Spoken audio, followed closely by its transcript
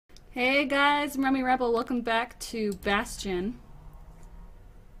Hey guys, I'm Remy Rebel. Welcome back to Bastion.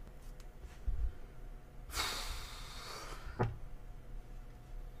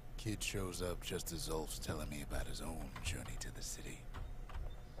 Kid shows up just as Zolf's telling me about his own journey to the city.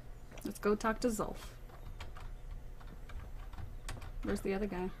 Let's go talk to Zolf. Where's the other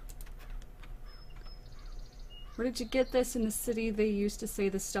guy? Where did you get this? In the city they used to say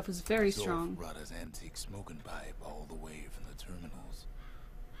this stuff was very strong. Zolf brought his antique smoking pipe all the way from the terminals.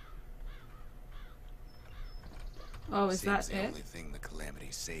 Oh, is that the it? only thing the Calamity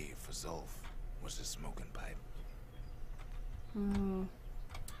saved for Zolf was the smoking pipe. Oh.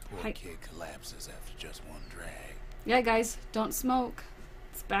 Poor kid collapses after just one drag. Yeah, guys, don't smoke.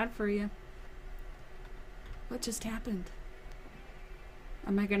 It's bad for you. What just happened?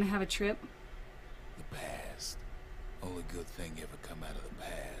 Am I gonna have a trip? The past. Only good thing ever come out of the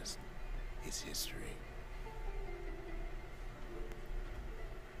past is history.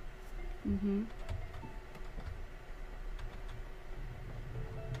 Mm-hmm.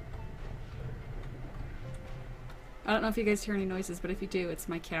 I don't know if you guys hear any noises, but if you do, it's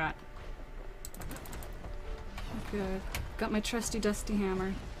my cat. Good. Got my trusty dusty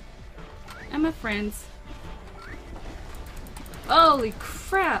hammer. And my friends. Holy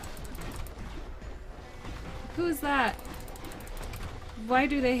crap! Who is that? Why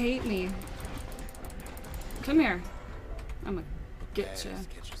do they hate me? Come here. I'm gonna get you.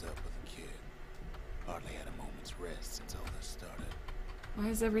 Catches up with the kid. Hardly had a moment's rest since all this started. Why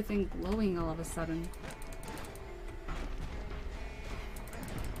is everything glowing all of a sudden?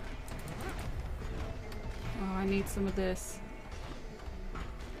 Oh, I need some of this.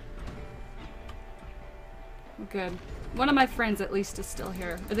 Good. One of my friends at least is still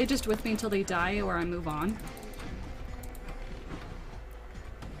here. Are they just with me until they die or I move on?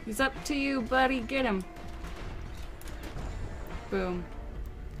 He's up to you, buddy. Get him. Boom.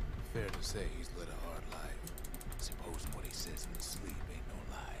 Fair to say he's led a hard life. Supposing what he says in his sleep ain't no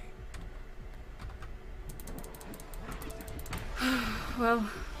lie. Well,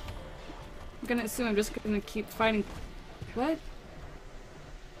 I'm gonna assume I'm just gonna keep fighting. What?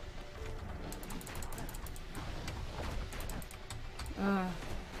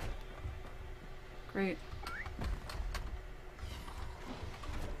 Great.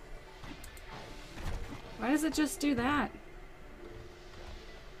 Why does it just do that?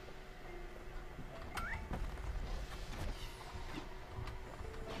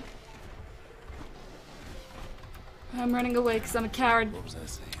 I'm running away because I'm a coward. What was I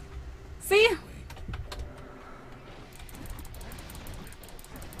saying? See?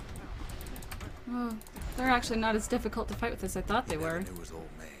 Oh, they're actually not as difficult to fight with as I thought they were. He knew his old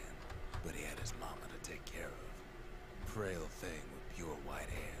man, but he had his mama to take care of. Frail thing with pure white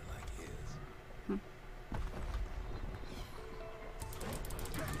hair like his.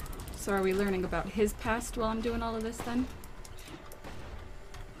 So are we learning about his past while I'm doing all of this then?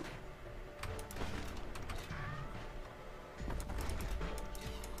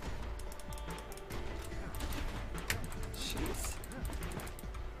 Jeez.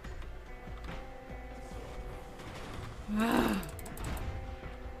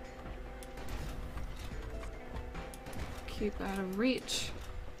 Keep out of reach.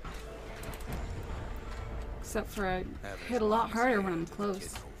 Except for I hit a lot harder when I'm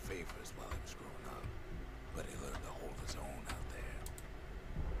close. But he learned to hold his own out there.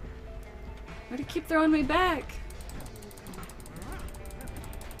 Why do you keep throwing me back?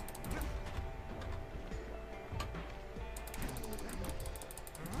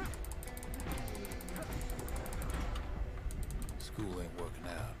 School ain't working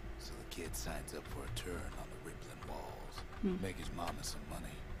out, so the kid signs up for a turn on the rippling walls. Make his mama some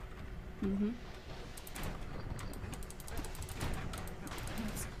money.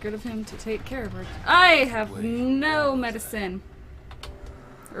 It's good of him to take care of her. I have no medicine.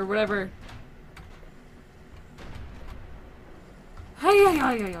 Or whatever.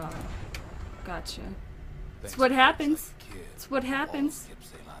 Hi. Gotcha. That's what happens. That's what happens.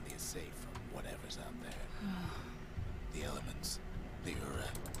 Is safe from whatever's out there. The elements, the Ura,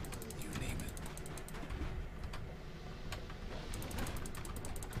 you name it.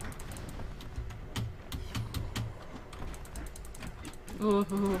 Oh.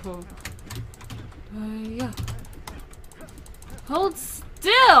 Yeah. Hold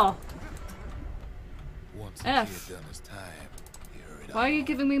still! Once F. the kid done his time, he hurried Why are you on.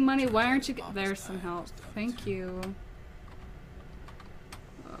 giving me money? Why aren't you there's some help. Thank you.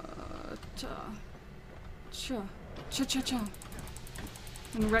 Cha.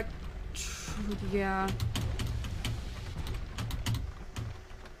 And wreck. Yeah.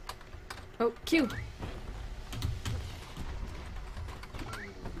 Oh, Q.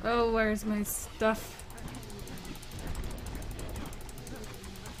 Oh, where's my stuff?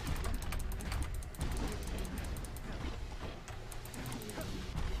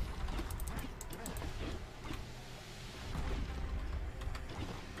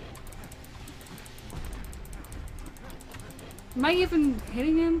 Am I even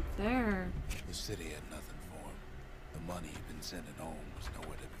hitting him? There. The city had nothing for him. The money he'd been sending home was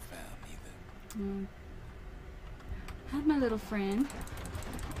nowhere to be found either. How'd my little friend?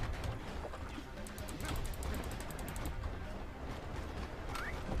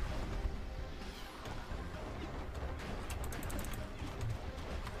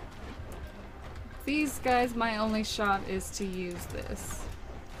 These guys, my only shot is to use this.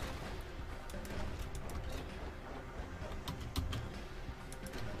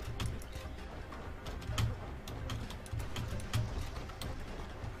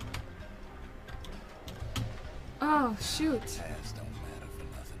 Oh, shoot. Past don't matter for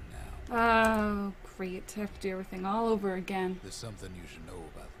nothing now. Oh, great. I have to do everything all over again. There's something you should know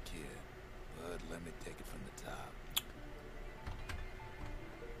about the kid, but let me take it from the top.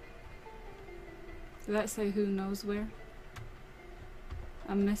 Did that say who knows where?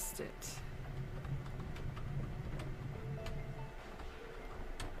 I missed it.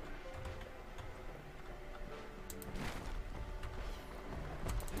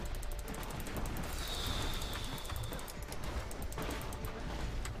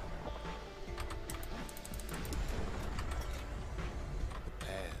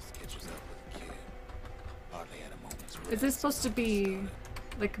 Is this supposed to be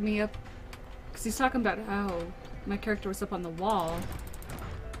like me up? Because he's talking about how my character was up on the wall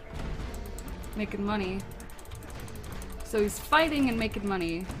making money. So he's fighting and making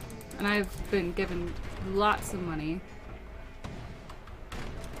money, and I've been given lots of money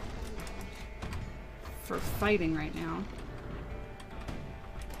for fighting right now.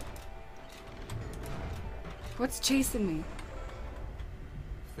 What's chasing me?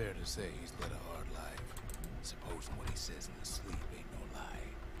 Fair to say he's led a hard life. Supposing what he says in his sleep ain't no lie.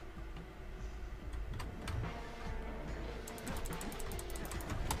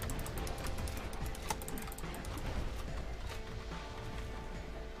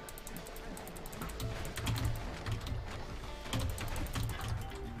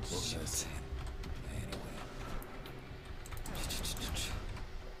 What was I anyway?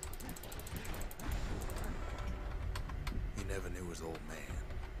 He never knew his old man,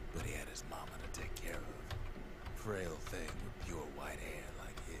 but he had his mama to take care of. Frail thing with pure white hair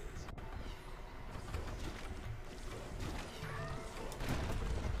like his.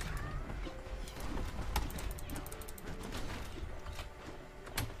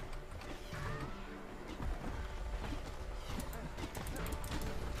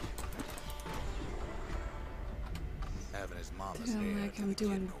 Having his mama's hair Feeling like to I'm the kid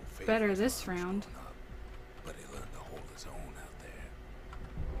doing no favors better this growing round. up, but he learned to hold his own out there.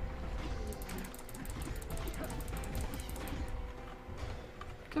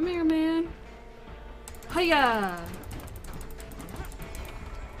 Come here, man. Hiya!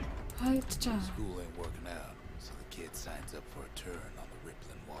 Hi-cha. School ain't working out, so the kid signs up for a turn on the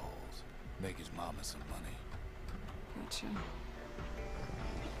rippling walls. Make his mama some money. Gotcha.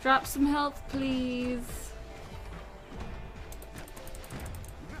 Drop some health, please.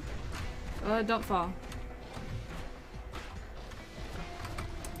 Don't fall.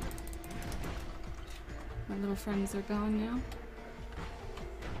 My little friends are gone now.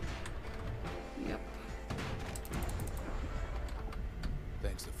 Yep.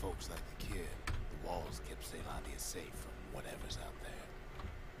 Thanks to folks like the kid, the walls kept Ceylondia safe from whatever's out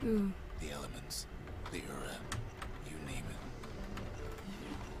there. Ooh. The elements, the Ura, you name it.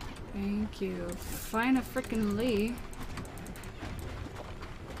 Thank you. Find a frickin' Lee.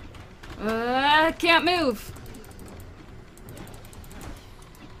 I can't move.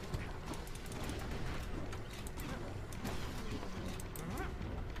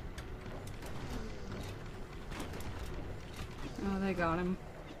 Oh, they got him.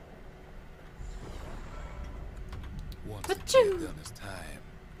 Once the Achoo! kid done his time,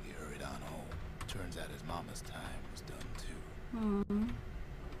 he hurried on home. Turns out his mama's time was done too. Aww.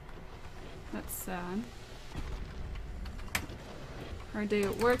 That's sad. Hard day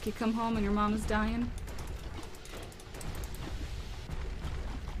at work, you come home and your mom is dying.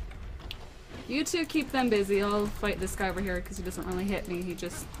 You two keep them busy. I'll fight this guy over here because he doesn't really hit me. He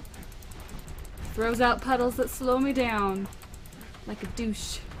just throws out puddles that slow me down. Like a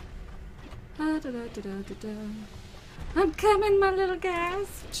douche. Ah, da, da, da, da, da, da. I'm coming, my little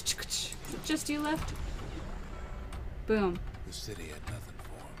guys. Just you left? Boom. The city had nothing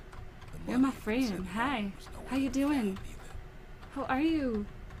for him. The You're my money he'd been friend. sending Hi. home was nowhere How you to be found doing? either. How are you?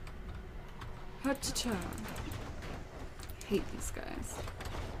 Ha-cha-cha. Hate these guys.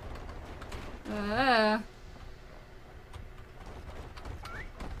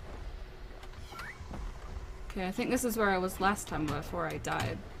 Okay, I think this is where I was last time before I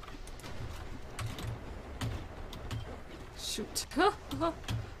died. Shoot.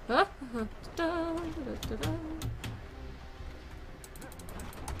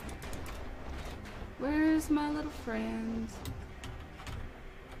 Where's my little friend?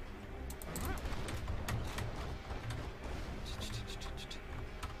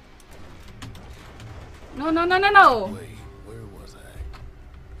 No, no, no, no, no! Wait, where was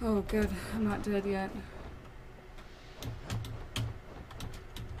I? Oh, good. I'm not dead yet.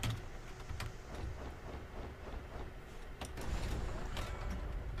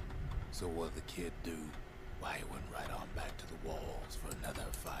 So what'd the kid do? Why he went right on back to the walls for another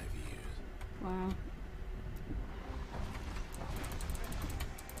 5 years? Wow.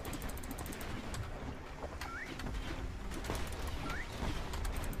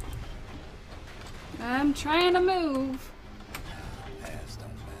 I'm trying to move. Past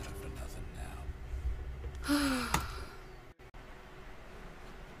don't matter for nothing now.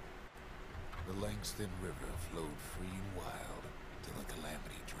 The Langston River flowed free and wild till the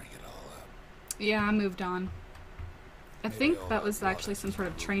calamity drank it all up. Yeah, I moved on. I Maybe think all that was water actually some just sort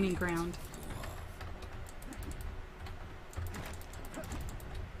of blew training off. ground.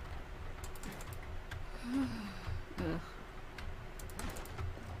 Ugh.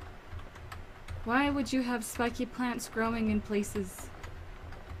 Why would you have spiky plants growing in places?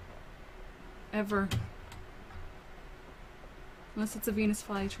 Ever. Unless it's a Venus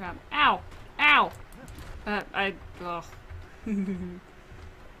flytrap. Ow! Ow! Ugh.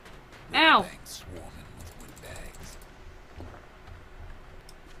 Ow! Banks swarming with windbags.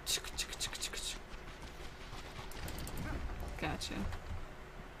 Gotcha.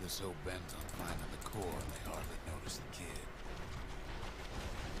 They're so bent on finding the core, they hardly notice the kid.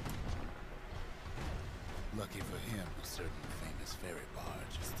 Lucky for him, a certain famous ferry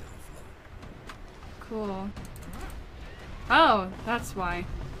barge is still afloat. Cool. Oh, that's why.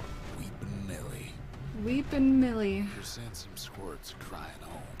 Weepin' Millie. Weepin' Millie. She sends some squirts crying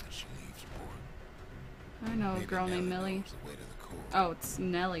home as she leaves port. I know a Maybe girl named Nellie Millie. knows the way to the core. Oh, it's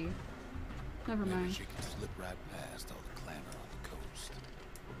Nellie. Never Maybe mind. she can slip right past all the clamor on the coast.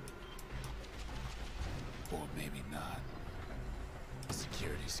 Or maybe not. The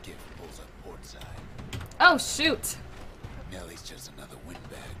security skiff pulls up portside. Oh, shoot! Nellie's just another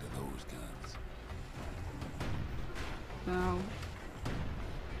windbag to those guns. No.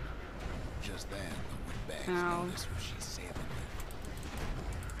 Just then, the windbags Ow. notice who she's sailing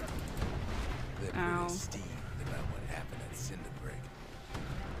with. They're Ow. pretty steamed about what happened at Cinderbrick.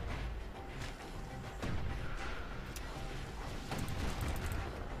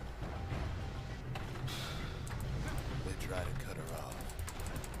 They try to cut her off.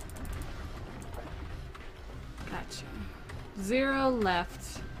 Gotcha. 0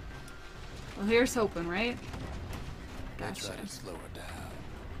 left. Well, here's hoping, right? They Gotcha. try to slow her down.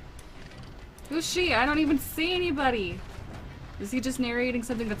 Who's she? I don't even see anybody. Is he just narrating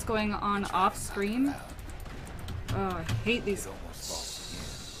something that's going on off screen? Oh, I hate these. It almost falls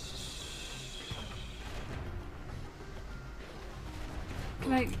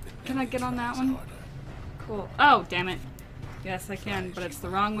again. Can I get on that one? Cool. Oh, damn it. Yes, I can, but it's the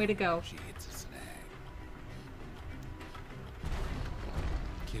wrong way to go. She hits a snag.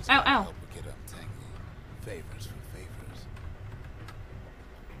 Kids Ow, gotta ow. help her get untangled. Favors for favors.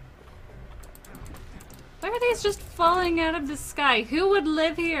 Why are these just falling out of the sky? Who would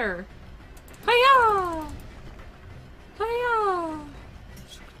live here? Hiya! Hiya!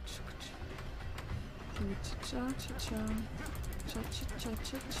 Cha-cha-cha-cha.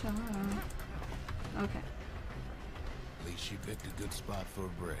 Cha-cha-cha-cha-cha. Okay. At least she picked a good spot for a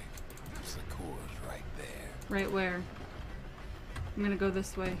break. Because the core's right there. Right where? I'm gonna go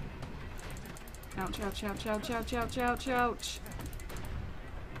this way. Ouch, ouch, ouch, ouch, ouch, ouch, ouch, ouch.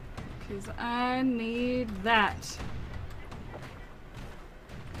 Because I need that.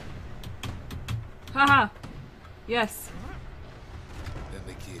 Haha! Yes. Then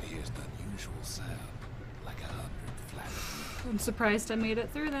the kid hears an unusual sound. Like 100 flapping. I'm surprised I made it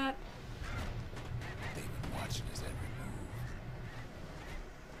through that. They've been watching his every move.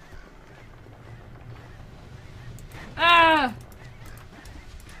 Ah!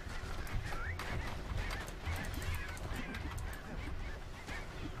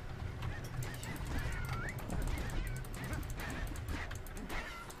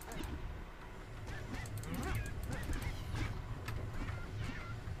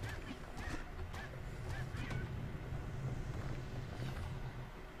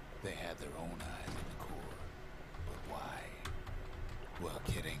 They had their own eyes in the core. But why? Well,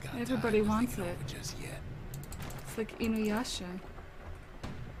 kid ain't got Everybody time to wants think it. over just yet. It's like Inuyasha.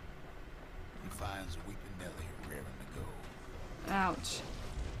 He finds Weeping Nelly raring to go. Ouch.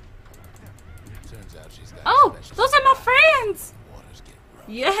 Turns out she's got Oh! a special Those are my friends! waters get rough.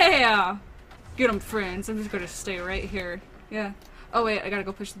 Yeah! Get them, friends. I'm just gonna stay right here. Yeah. Oh, wait. I gotta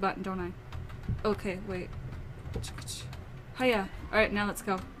go push the button, don't I? Okay, wait. Hiya. Alright, now let's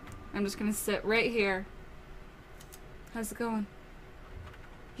go. I'm just gonna sit right here. How's it going?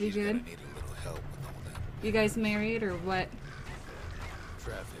 You She's good? gonna need a little help with all that. You guys married or what?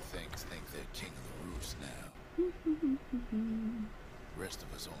 Traffic think they're king of the roost now. Rest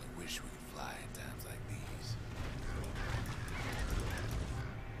of us only wish we could fly in times like these.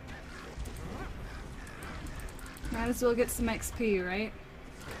 Might as well get some XP, right?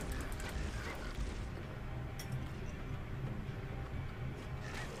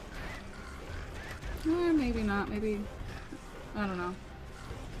 Or maybe not, maybe... I don't know.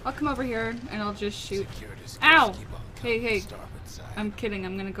 I'll come over here and I'll just shoot. Security's Ow! gonna keep on Hey, coming hey. starboard side. I'm kidding,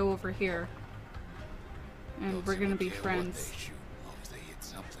 I'm gonna go over here. And Don't we're seem gonna to be care what friends. they shoot, as long as they hit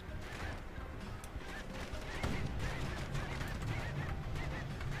something.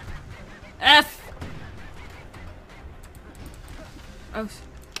 F! Oh.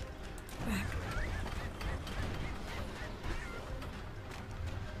 Back.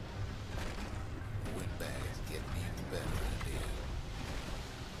 Windbag's getting even better at it.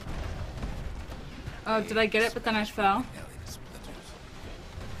 Oh, did I get it? But then I fell. Nelly to splinters.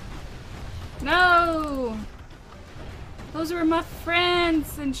 No! Those were my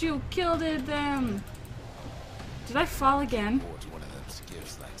friends, and you killed them. Did I fall again? Boards one of them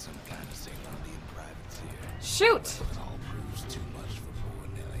skiffs like some kind of St. Lundian privateer. Shoot! But it all proves too much for poor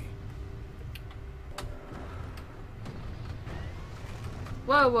Nelly.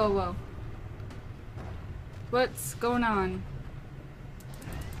 Whoa, whoa, whoa. What's going on?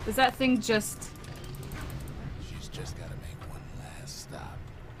 Is that thing just... She's just gotta make one last stop.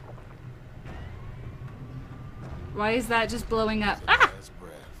 Why is that just blowing up? So Ah! last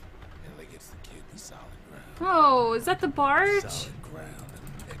breath, Nelly gets the kid to solid ground. Oh, is that the barge? Solid ground in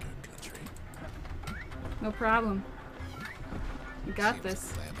Pecker country. No problem. You got Seems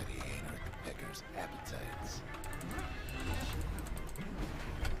this. Calamity ain't hurt the Peckers' appetites.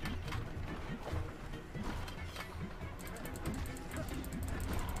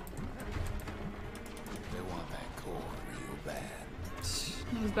 They want that core real bad.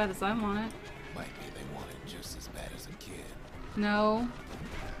 Not as bad as I want it. Might be they want it just as bad as a kid. No.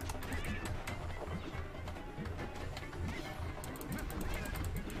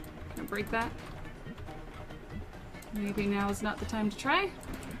 Can I break that? Maybe now is not the time to try.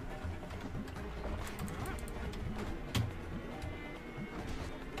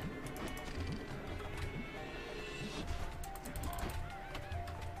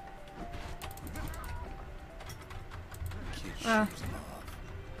 Kid shoots Ah. him off,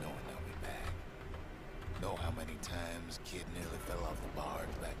 knowing they'll be back. Know how many times kid nearly fell off the barge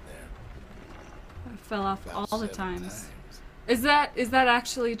back there? I fell off About all the 7 times. Is that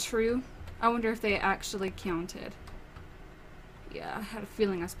actually true? I wonder if they actually counted. Yeah, I had a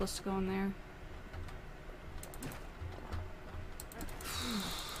feeling I was supposed to go in there.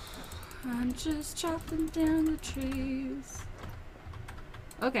 I'm just chopping down the trees.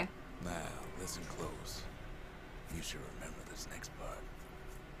 Okay. Now, listen close. You should remember this next part.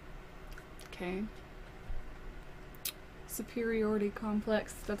 Okay. Superiority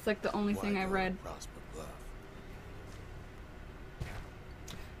complex. That's like the only thing I read. Prosper Bluff.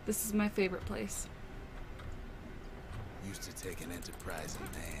 This is my favorite place. Used to take an enterprising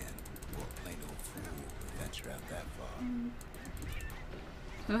man or a plain old fool to venture out that far.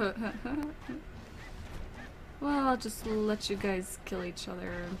 Well, I'll just let you guys kill each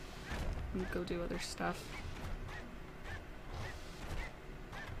other and go do other stuff.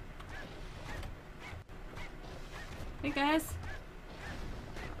 Hey guys!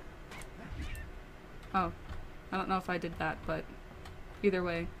 Oh, I don't know if I did that, but either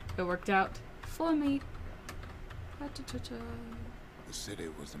way, it worked out for me. Ha-cha-cha-cha. The city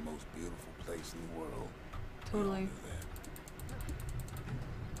was the most beautiful place in the world. Totally. We all knew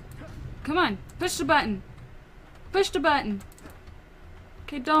that. Come on, push the button. Push the button.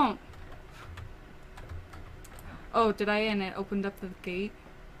 Okay, don't. Oh, did I? And it opened up the gate?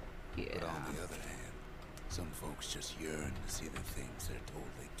 Yeah. But on the other hand, some folks just yearn to see the things they're told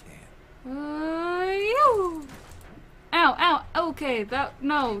they can't. Ew. Ow, ow. Okay,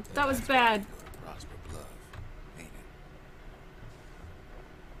 no, that was bad. Prosper Bluff, ain't it?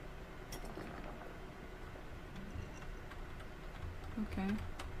 Okay.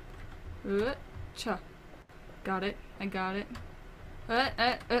 Cha. Got it. I got it.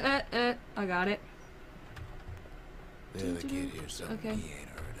 I got it. They'll get here something Okay. we ain't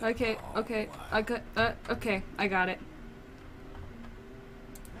heard of. Okay, Oh, okay. why? I got okay, I got it.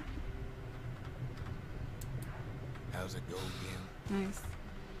 How's it go again? Nice.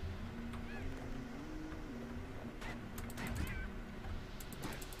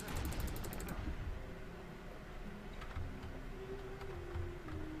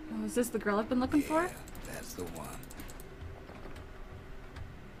 Oh, is this the girl I've been looking for? Yeah, that's the one.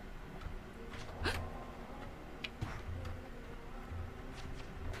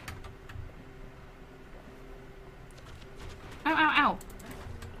 Ow, ow, ow.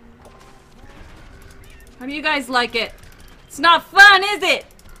 How do you guys like it? It's not fun, is it?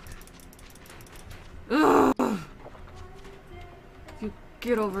 Ugh. You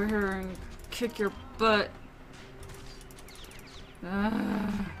get over here and kick your butt.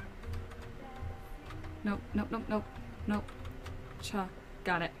 Nope, nope, nope, nope, nope. Cha.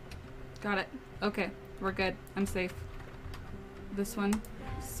 Got it. Got it. Okay, we're good. I'm safe. This one.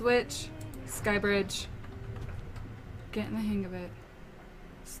 Switch. Skybridge. Getting the hang of it.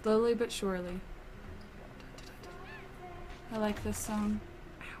 Slowly but surely. I like this song.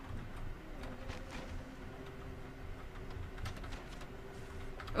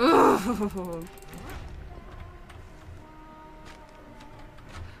 Ugh.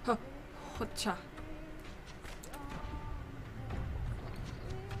 Oh, cha.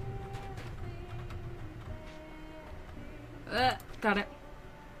 Got it.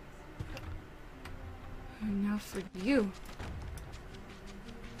 And now for you.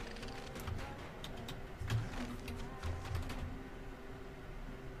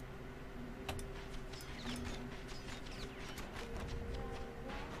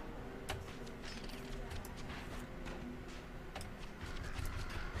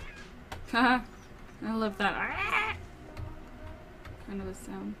 Haha. I love that. Kind of a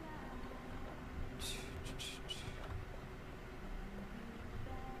sound.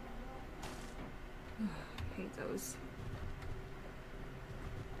 I hate those.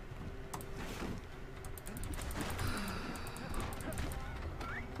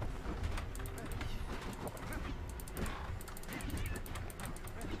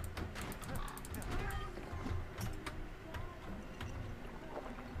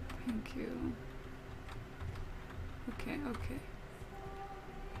 Thank you. Okay, okay.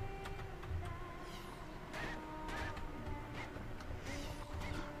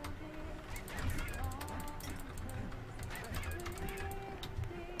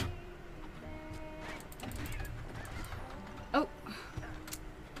 Oh.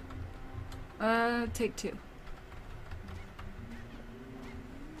 Take two.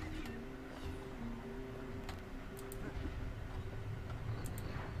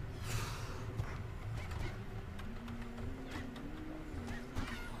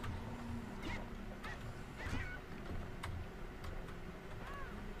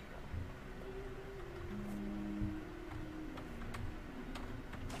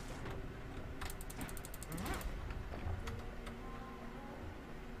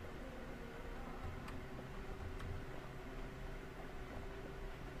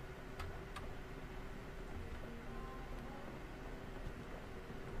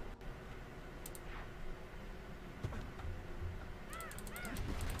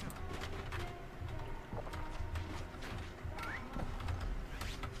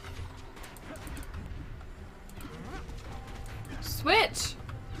 Switch!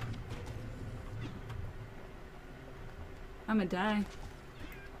 I'ma die.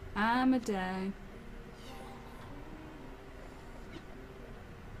 I'ma die.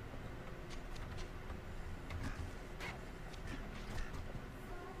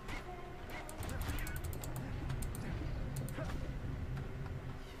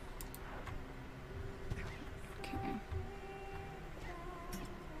 Okay.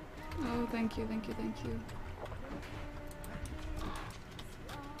 Oh, thank you, thank you, thank you.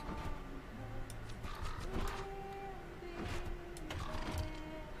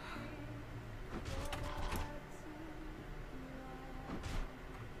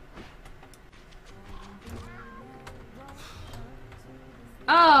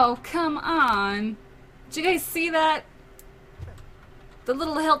 Oh, come on. Did you guys see that? The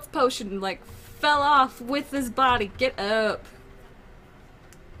little health potion, like, fell off with his body. Get up.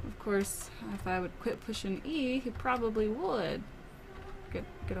 Of course, if I would quit pushing E, he probably would. Get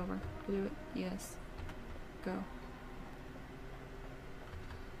over. Do it. Yes. Go.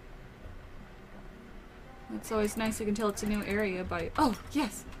 It's always nice you can tell it's a new area by... Oh,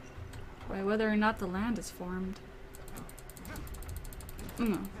 yes! By whether or not the land is formed.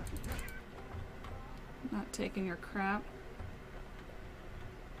 Not taking your crap.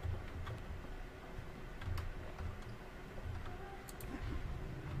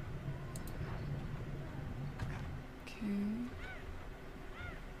 Okay.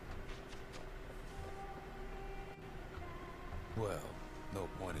 Well, no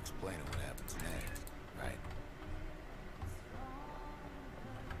point explaining what happens next, right?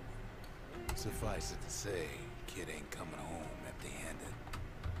 Suffice it to say, kid ain't coming home empty-handed.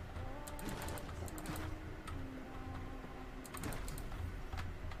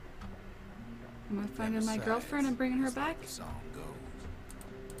 Am I finding my girlfriend and bringing her back? The song goes.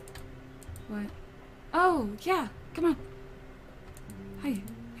 What? Oh, yeah. Come on. Hi.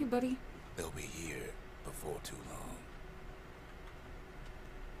 Hey, buddy. They'll be here before too long.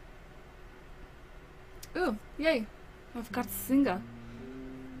 Ooh, yay. I've got to sing. We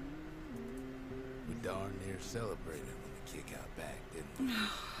darn near celebrated when the kid got back, didn't we?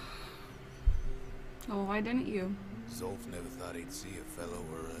 Oh, why didn't you? Zolf never thought he'd see a fellow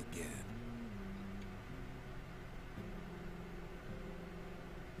or again.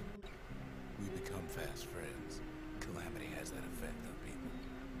 We become fast friends. Calamity has that effect on people.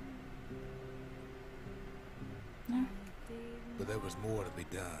 No. But there was more to be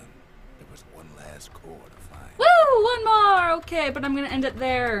done. There was one last core to find. Woo! One more! Okay, but I'm gonna end it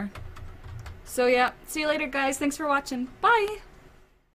there. So yeah, see you later, guys. Thanks for watching. Bye!